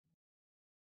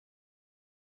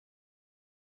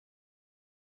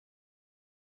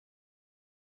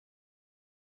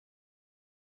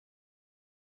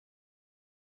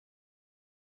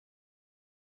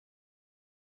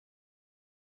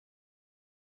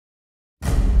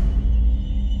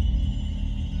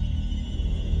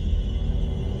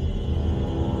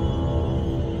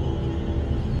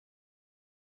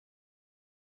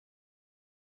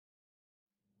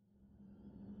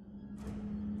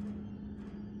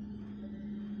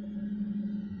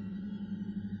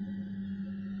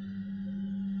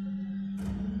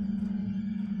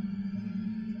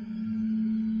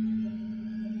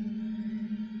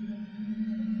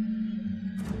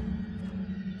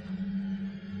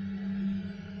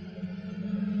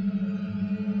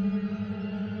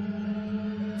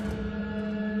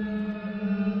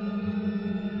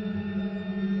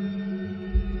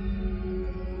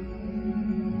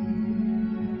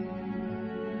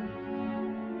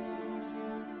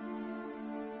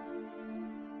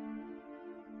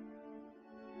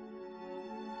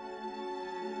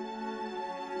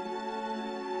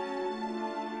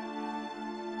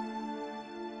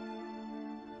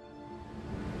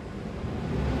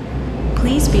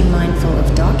Please be mindful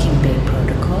of docking bay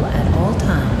protocol at all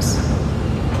times.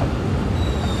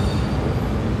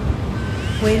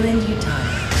 Wayland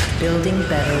Yutani, building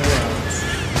better worlds.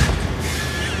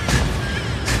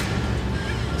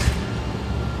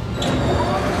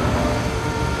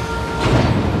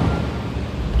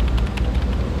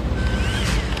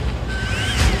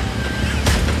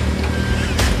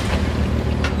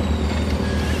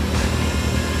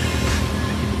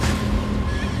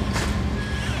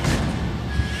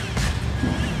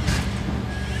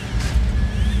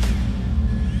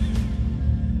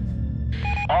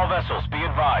 All vessels, be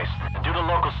advised. Due to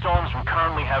local storms, we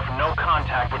currently have no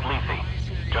contact with Lethe.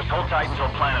 Just hold tight until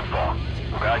planetfall.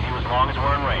 We'll guide you as long as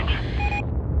we're in range.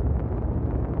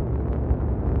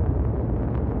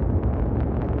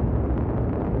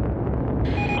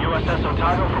 USS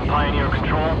Otago from Pioneer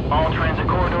Control. All transit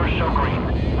corridors show green.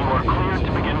 You are cleared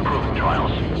to begin proving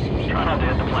trials. Try not to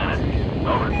hit the planet.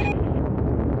 Over.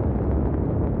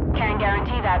 Can't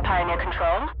guarantee that, Pioneer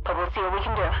Control, but we'll see what we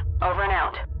can do. Over and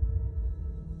out.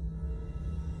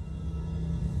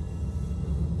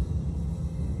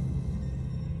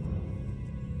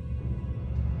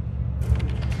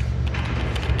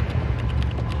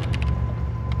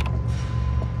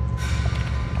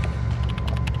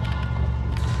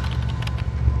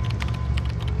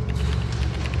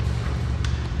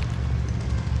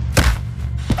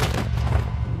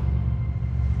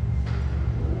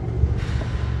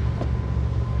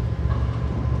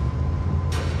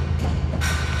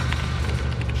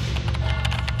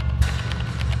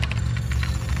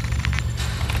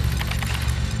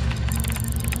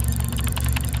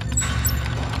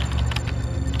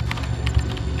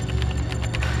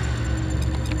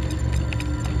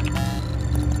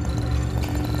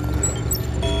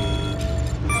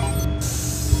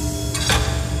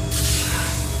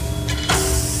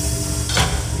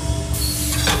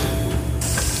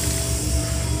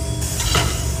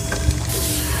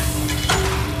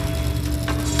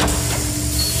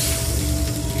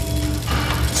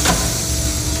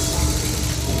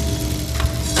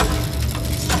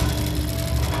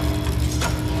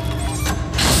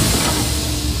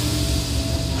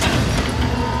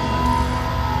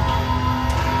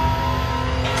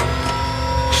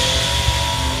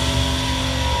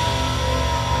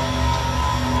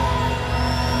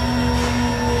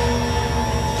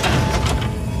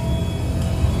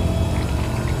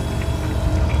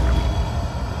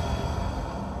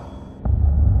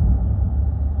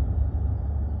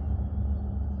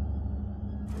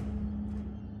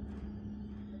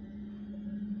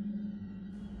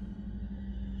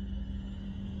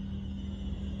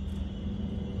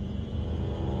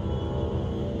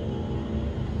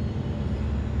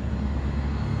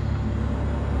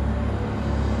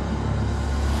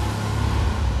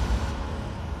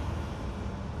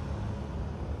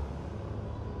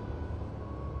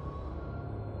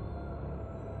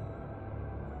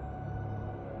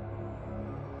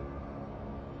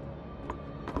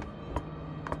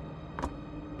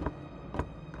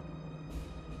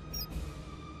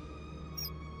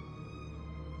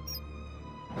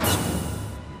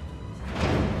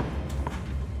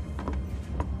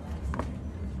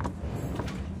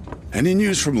 Any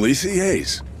news from Lethe,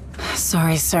 Hayes?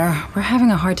 Sorry, sir. We're having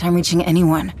a hard time reaching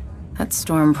anyone. That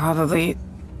storm probably...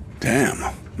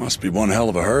 Damn. Must be one hell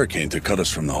of a hurricane to cut us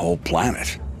from the whole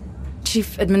planet.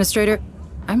 Chief Administrator,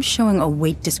 I'm showing a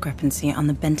weight discrepancy on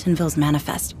the Bentonville's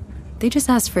manifest. They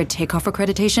just asked for a takeoff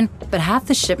accreditation, but half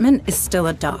the shipment is still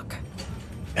at dock.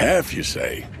 Half, you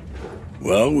say?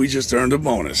 Well, we just earned a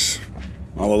bonus.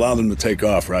 I'll allow them to take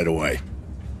off right away.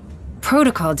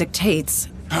 Protocol dictates...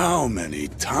 How many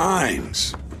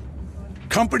times?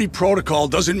 Company protocol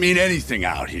doesn't mean anything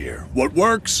out here. What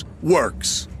works,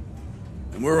 works.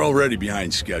 And we're already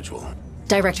behind schedule.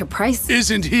 Director Price?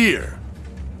 Isn't here.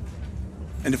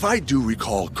 And if I do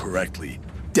recall correctly,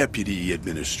 Deputy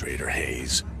Administrator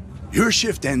Hayes, your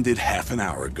shift ended half an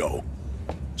hour ago.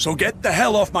 So get the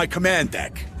hell off my command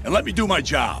deck and let me do my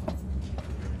job.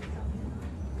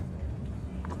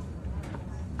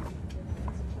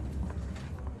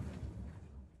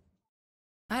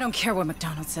 I don't care what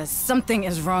McDonald says. Something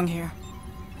is wrong here.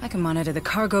 I can monitor the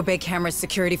cargo bay camera's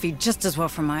security feed just as well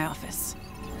from my office.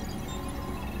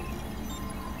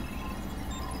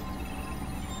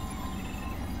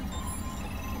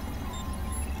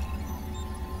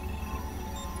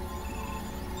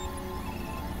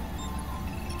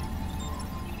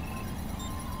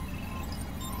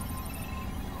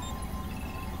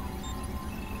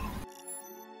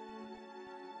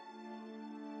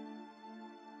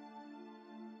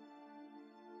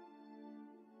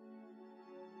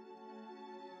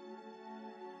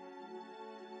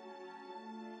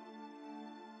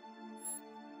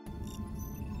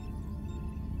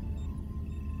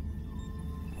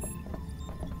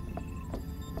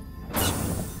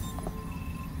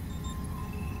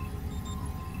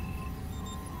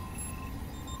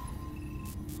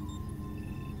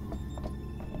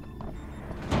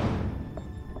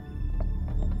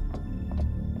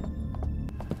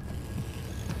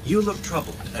 You look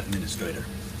troubled, Administrator.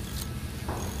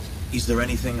 Is there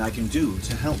anything I can do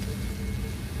to help?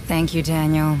 Thank you,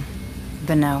 Daniel.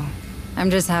 But no. I'm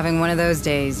just having one of those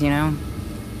days, you know?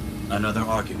 Another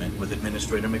argument with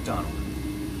Administrator McDonald.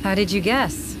 How did you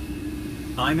guess?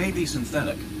 I may be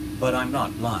synthetic, but I'm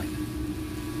not blind.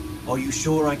 Are you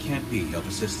sure I can't be of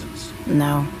assistance?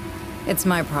 No. It's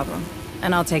my problem,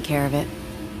 and I'll take care of it.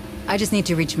 I just need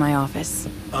to reach my office.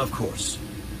 Of course.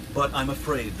 But I'm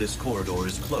afraid this corridor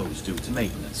is closed due to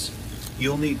maintenance.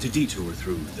 You'll need to detour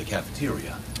through the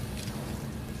cafeteria.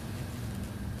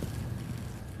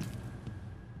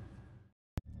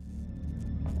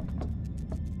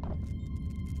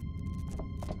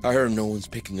 I heard no one's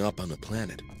picking up on the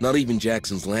planet. Not even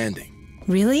Jackson's Landing.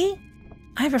 Really?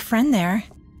 I have a friend there.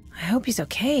 I hope he's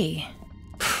okay.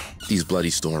 These bloody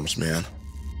storms, man.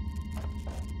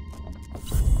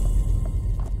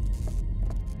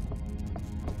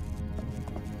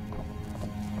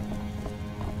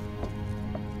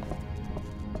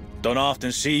 Don't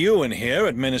often see you in here,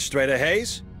 Administrator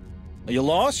Hayes. Are you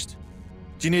lost?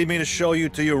 Do you need me to show you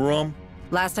to your room?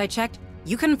 Last I checked,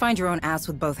 you couldn't find your own ass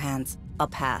with both hands. I'll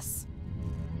pass.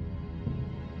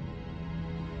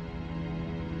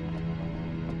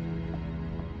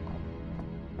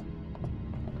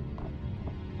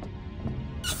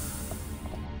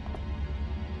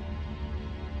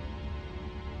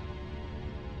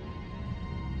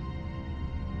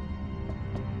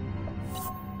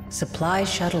 Supply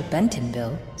shuttle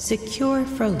Bentonville secure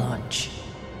for launch.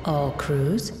 All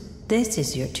crews, this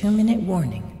is your 2-minute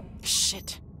warning.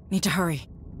 Shit. Need to hurry.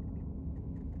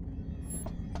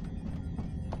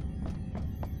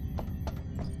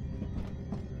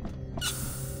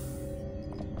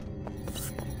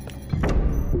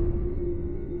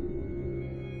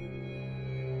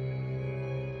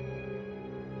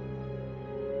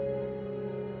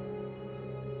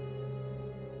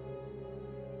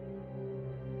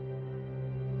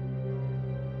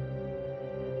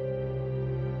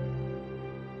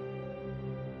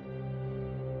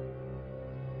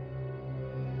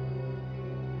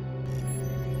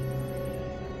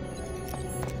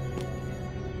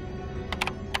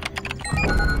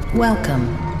 Welcome,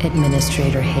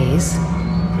 Administrator Hayes.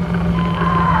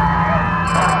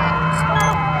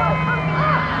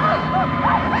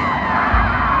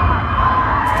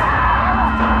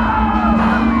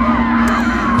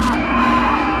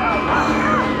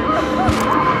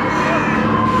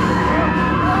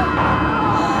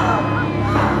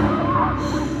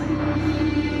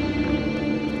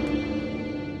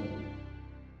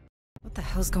 What the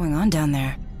hell's going on down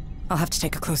there? I'll have to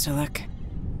take a closer look.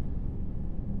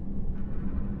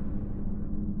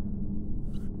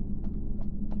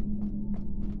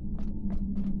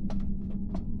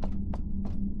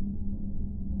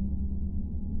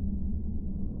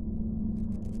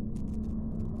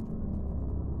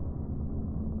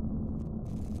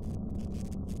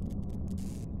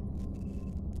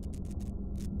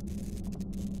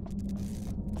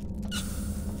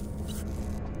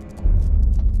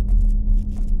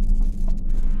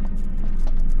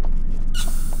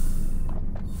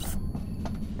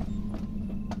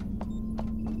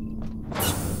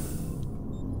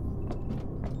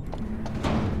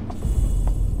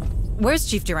 Where's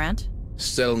Chief Durant?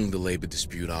 Settling the labor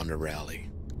dispute on the rally.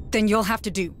 Then you'll have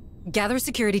to gather a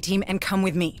security team and come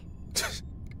with me.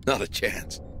 Not a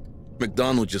chance.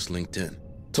 McDonald just linked in.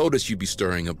 Told us you'd be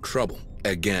stirring up trouble.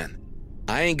 Again.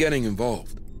 I ain't getting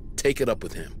involved. Take it up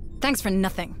with him. Thanks for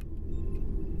nothing.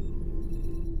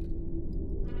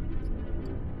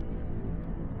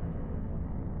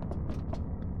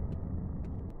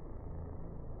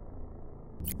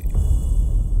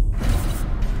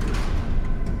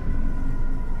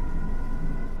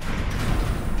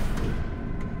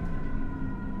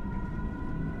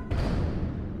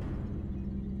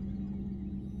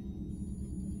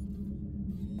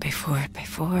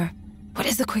 Before. What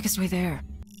is the quickest way there?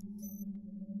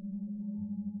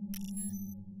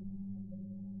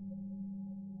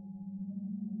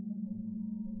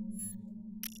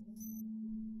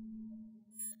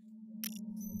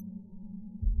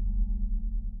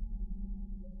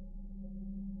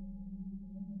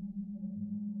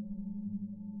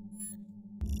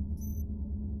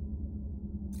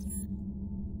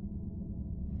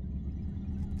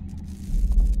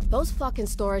 Those fucking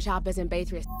storage hoppers in Bay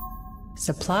 3.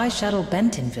 Supply shuttle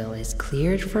Bentonville is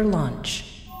cleared for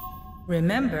launch.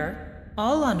 Remember,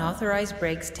 all unauthorized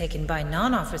breaks taken by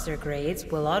non-officer grades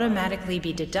will automatically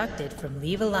be deducted from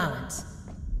leave allowance.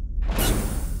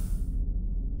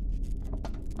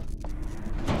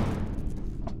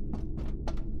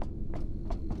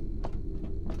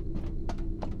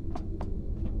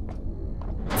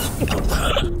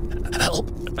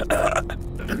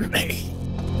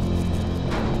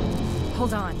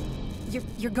 Hold on.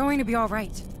 You're going to be all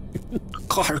right.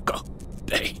 Cargo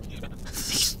bay.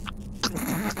 These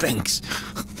things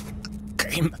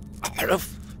came out of...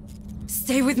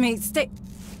 Stay with me. Stay...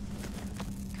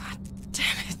 God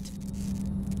damn it.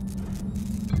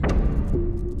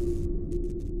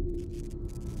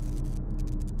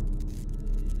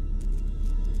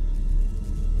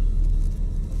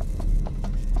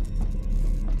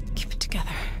 Keep it together.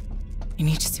 You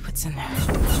need to see what's in there.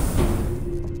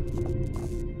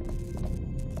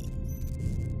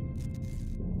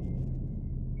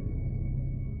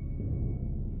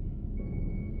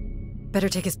 Better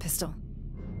take his pistol.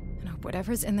 And hope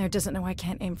whatever's in there doesn't know I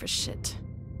can't aim for shit.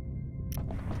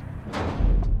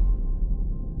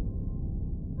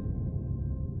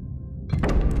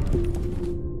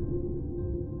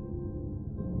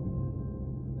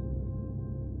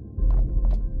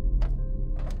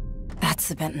 That's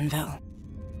the Bentonville.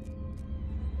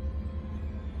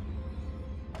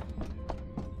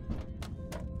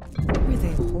 What were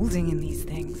they holding in these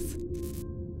things?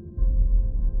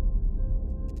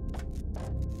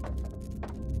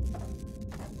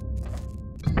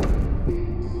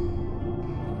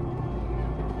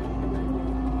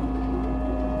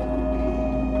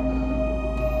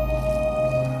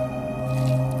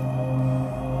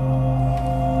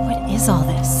 What is all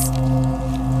this?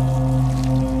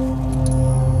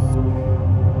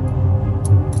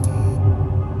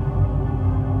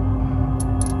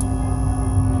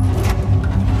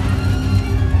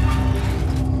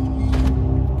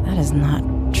 That is not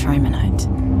trimonite.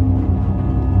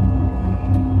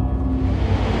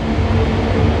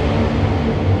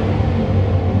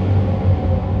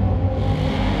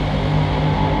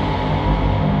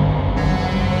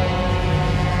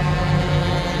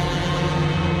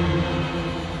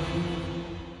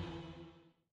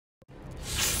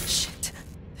 Shit.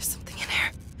 There's something in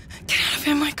here. Get out of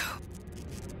here, Michael.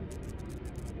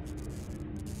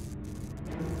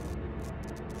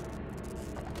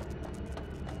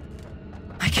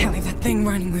 I can't leave that thing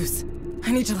running loose.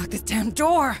 I need to lock this damn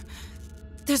door.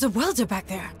 There's a welder back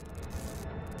there.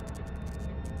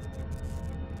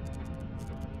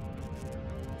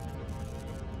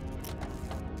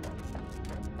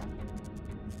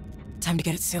 Time to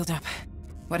get it sealed up.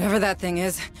 Whatever that thing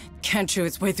is, can't chew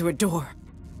its way through a door.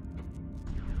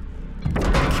 Keep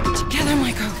it together,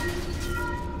 Michael.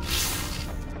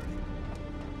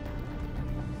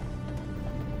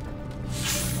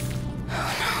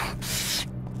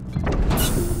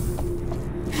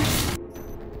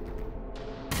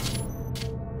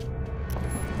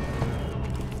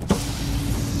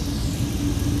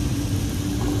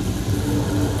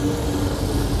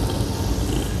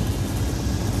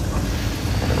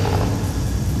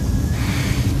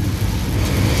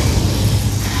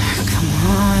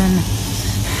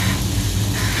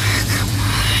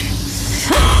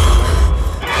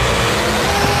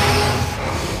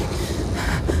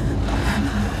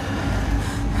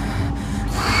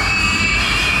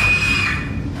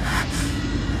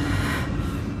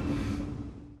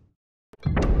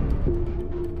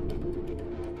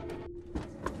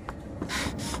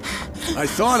 I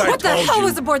thought I told you. What the hell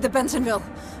was aboard the Bentonville?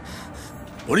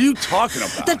 What are you talking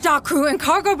about? The dock crew and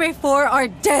Cargo Bay 4 are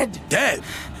dead. Dead?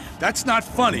 That's not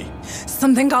funny.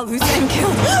 Something got loose and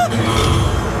killed.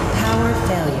 Power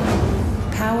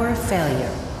failure. Power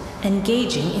failure.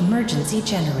 Engaging emergency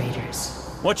generators.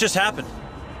 What just happened?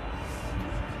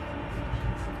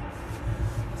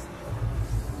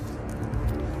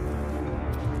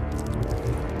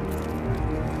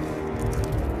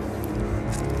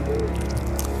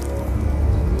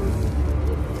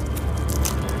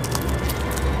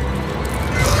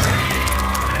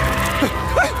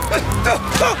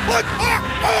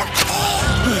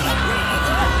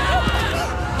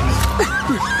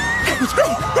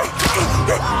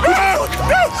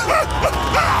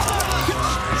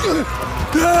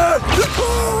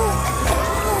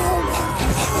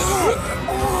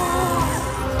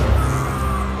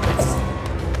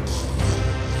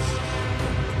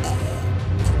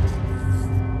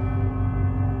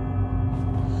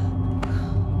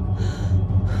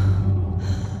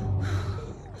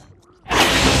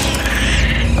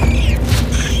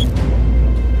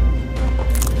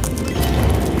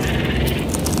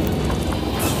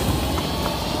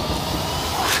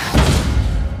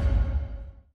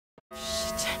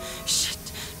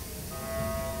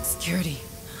 Security.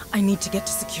 I need to get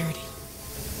to security.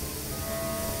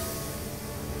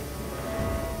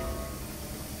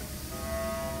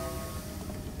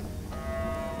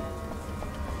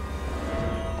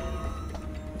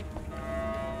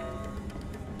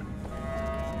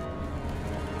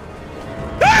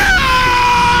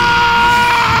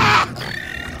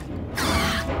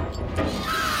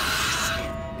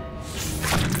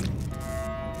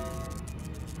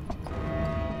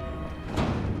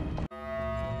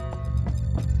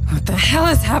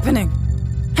 is happening?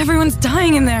 Everyone's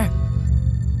dying in there.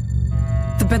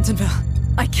 The Bentonville.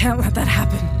 I can't let that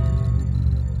happen.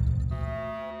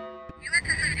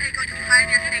 USS Otago to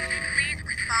Pioneer Station, please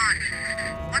respond.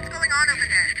 What's going on over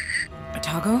there?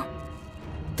 Otago?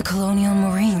 The Colonial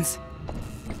Marines.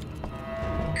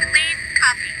 Please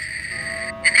copy.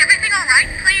 Is everything alright?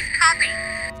 Please copy.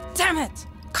 Damn it!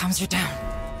 Comms are down.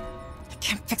 I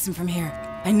can't fix them from here.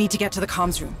 I need to get to the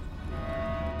comms room.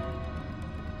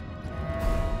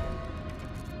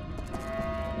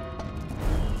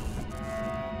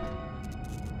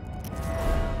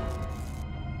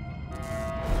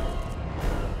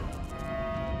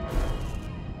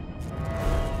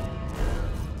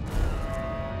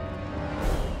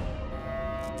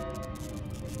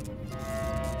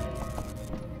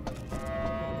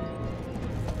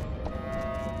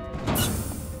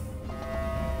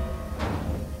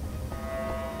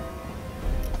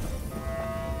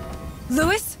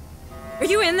 Lewis? Are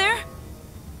you in there?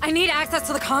 I need access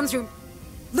to the comms room.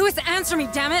 Lewis, answer me,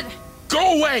 damn it!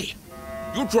 Go away!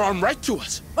 You'll draw them right to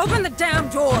us. Open the damn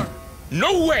door!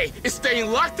 No way! It's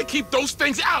staying locked to keep those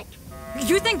things out!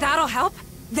 You think that'll help?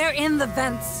 They're in the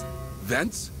vents.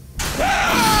 Vents?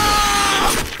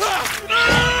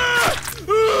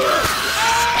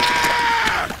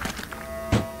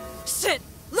 Shit!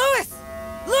 Lewis!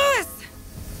 Lewis!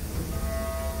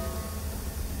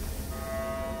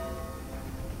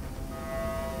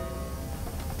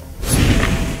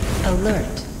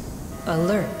 Alert.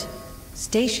 Alert.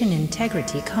 Station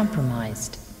integrity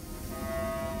compromised.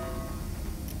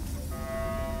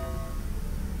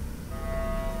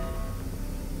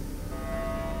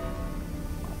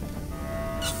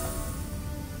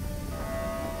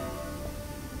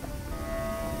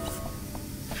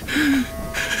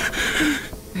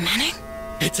 Manning?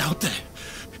 It's out there.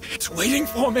 It's waiting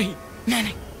for me.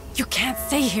 Manning, you can't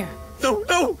stay here. No,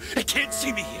 no! It can't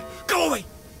see me here. Go away!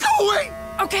 Go away!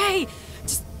 Okay,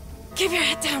 just keep your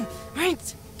head down,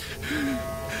 right?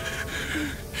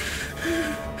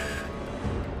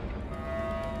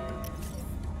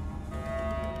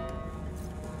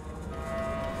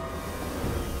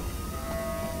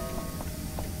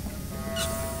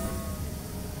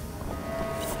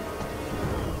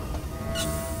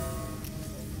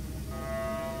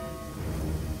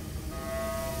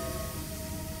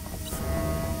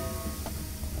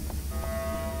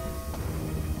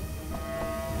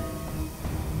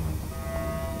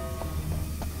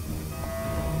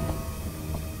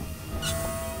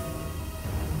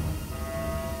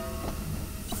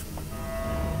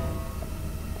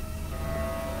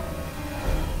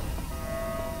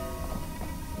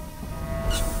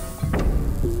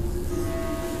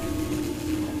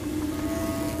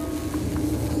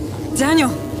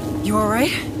 Daniel, you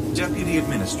alright? Deputy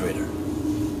Administrator,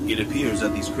 it appears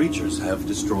that these creatures have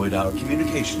destroyed our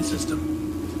communication system.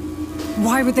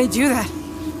 Why would they do that?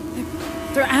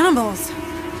 They're animals.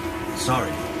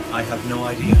 Sorry, I have no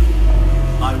idea.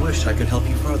 I wish I could help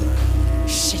you further.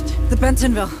 Shit, the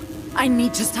Bentonville. I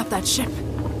need to stop that ship.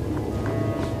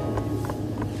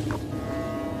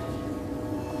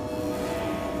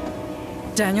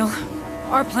 Daniel,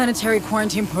 our planetary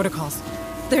quarantine protocols.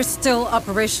 They're still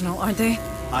operational, aren't they?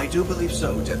 I do believe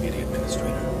so, Deputy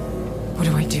Administrator. What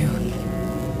do I do?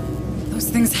 Those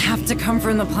things have to come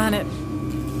from the planet.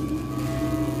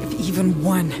 If even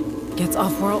one gets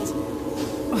off-world...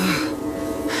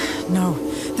 No,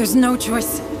 there's no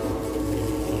choice.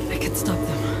 I could stop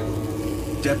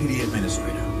them. Deputy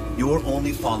Administrator, you're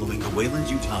only following the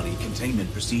Weyland-Yutani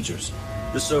containment procedures.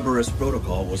 The Cerberus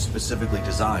protocol was specifically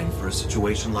designed for a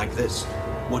situation like this.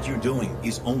 What you're doing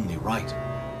is only right.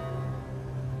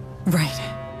 Right.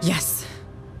 Yes.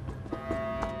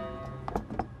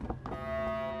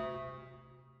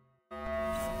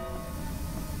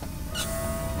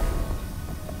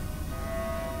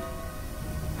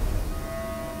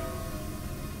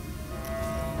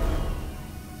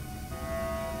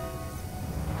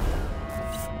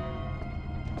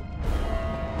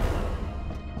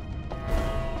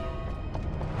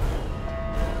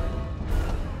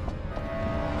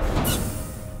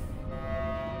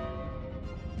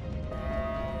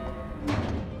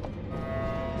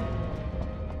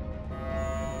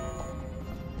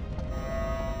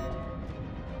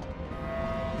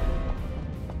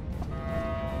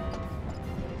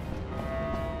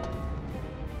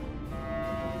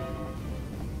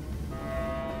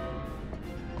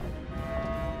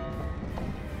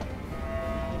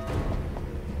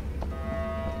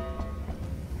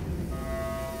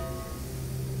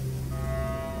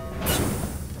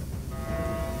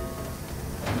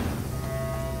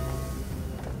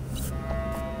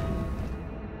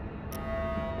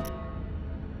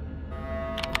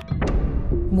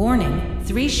 Warning,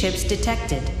 3 ships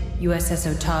detected. USS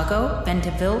Otago,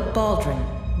 Bentonville, Baldwin.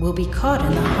 Will be caught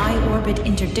in the high-orbit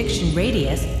interdiction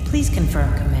radius. Please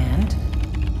confirm, Command.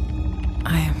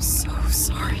 I am so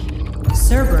sorry.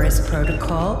 Cerberus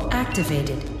protocol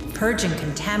activated. Purging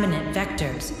contaminant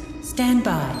vectors. Stand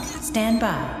by. Stand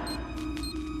by.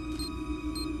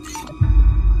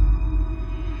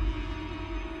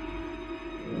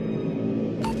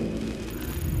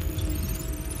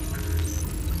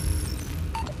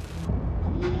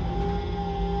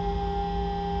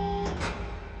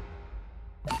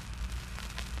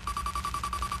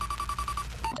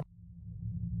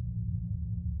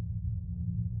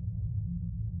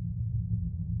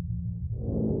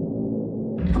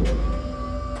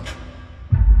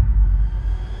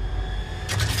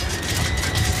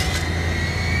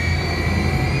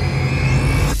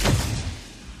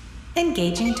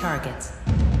 Engaging targets.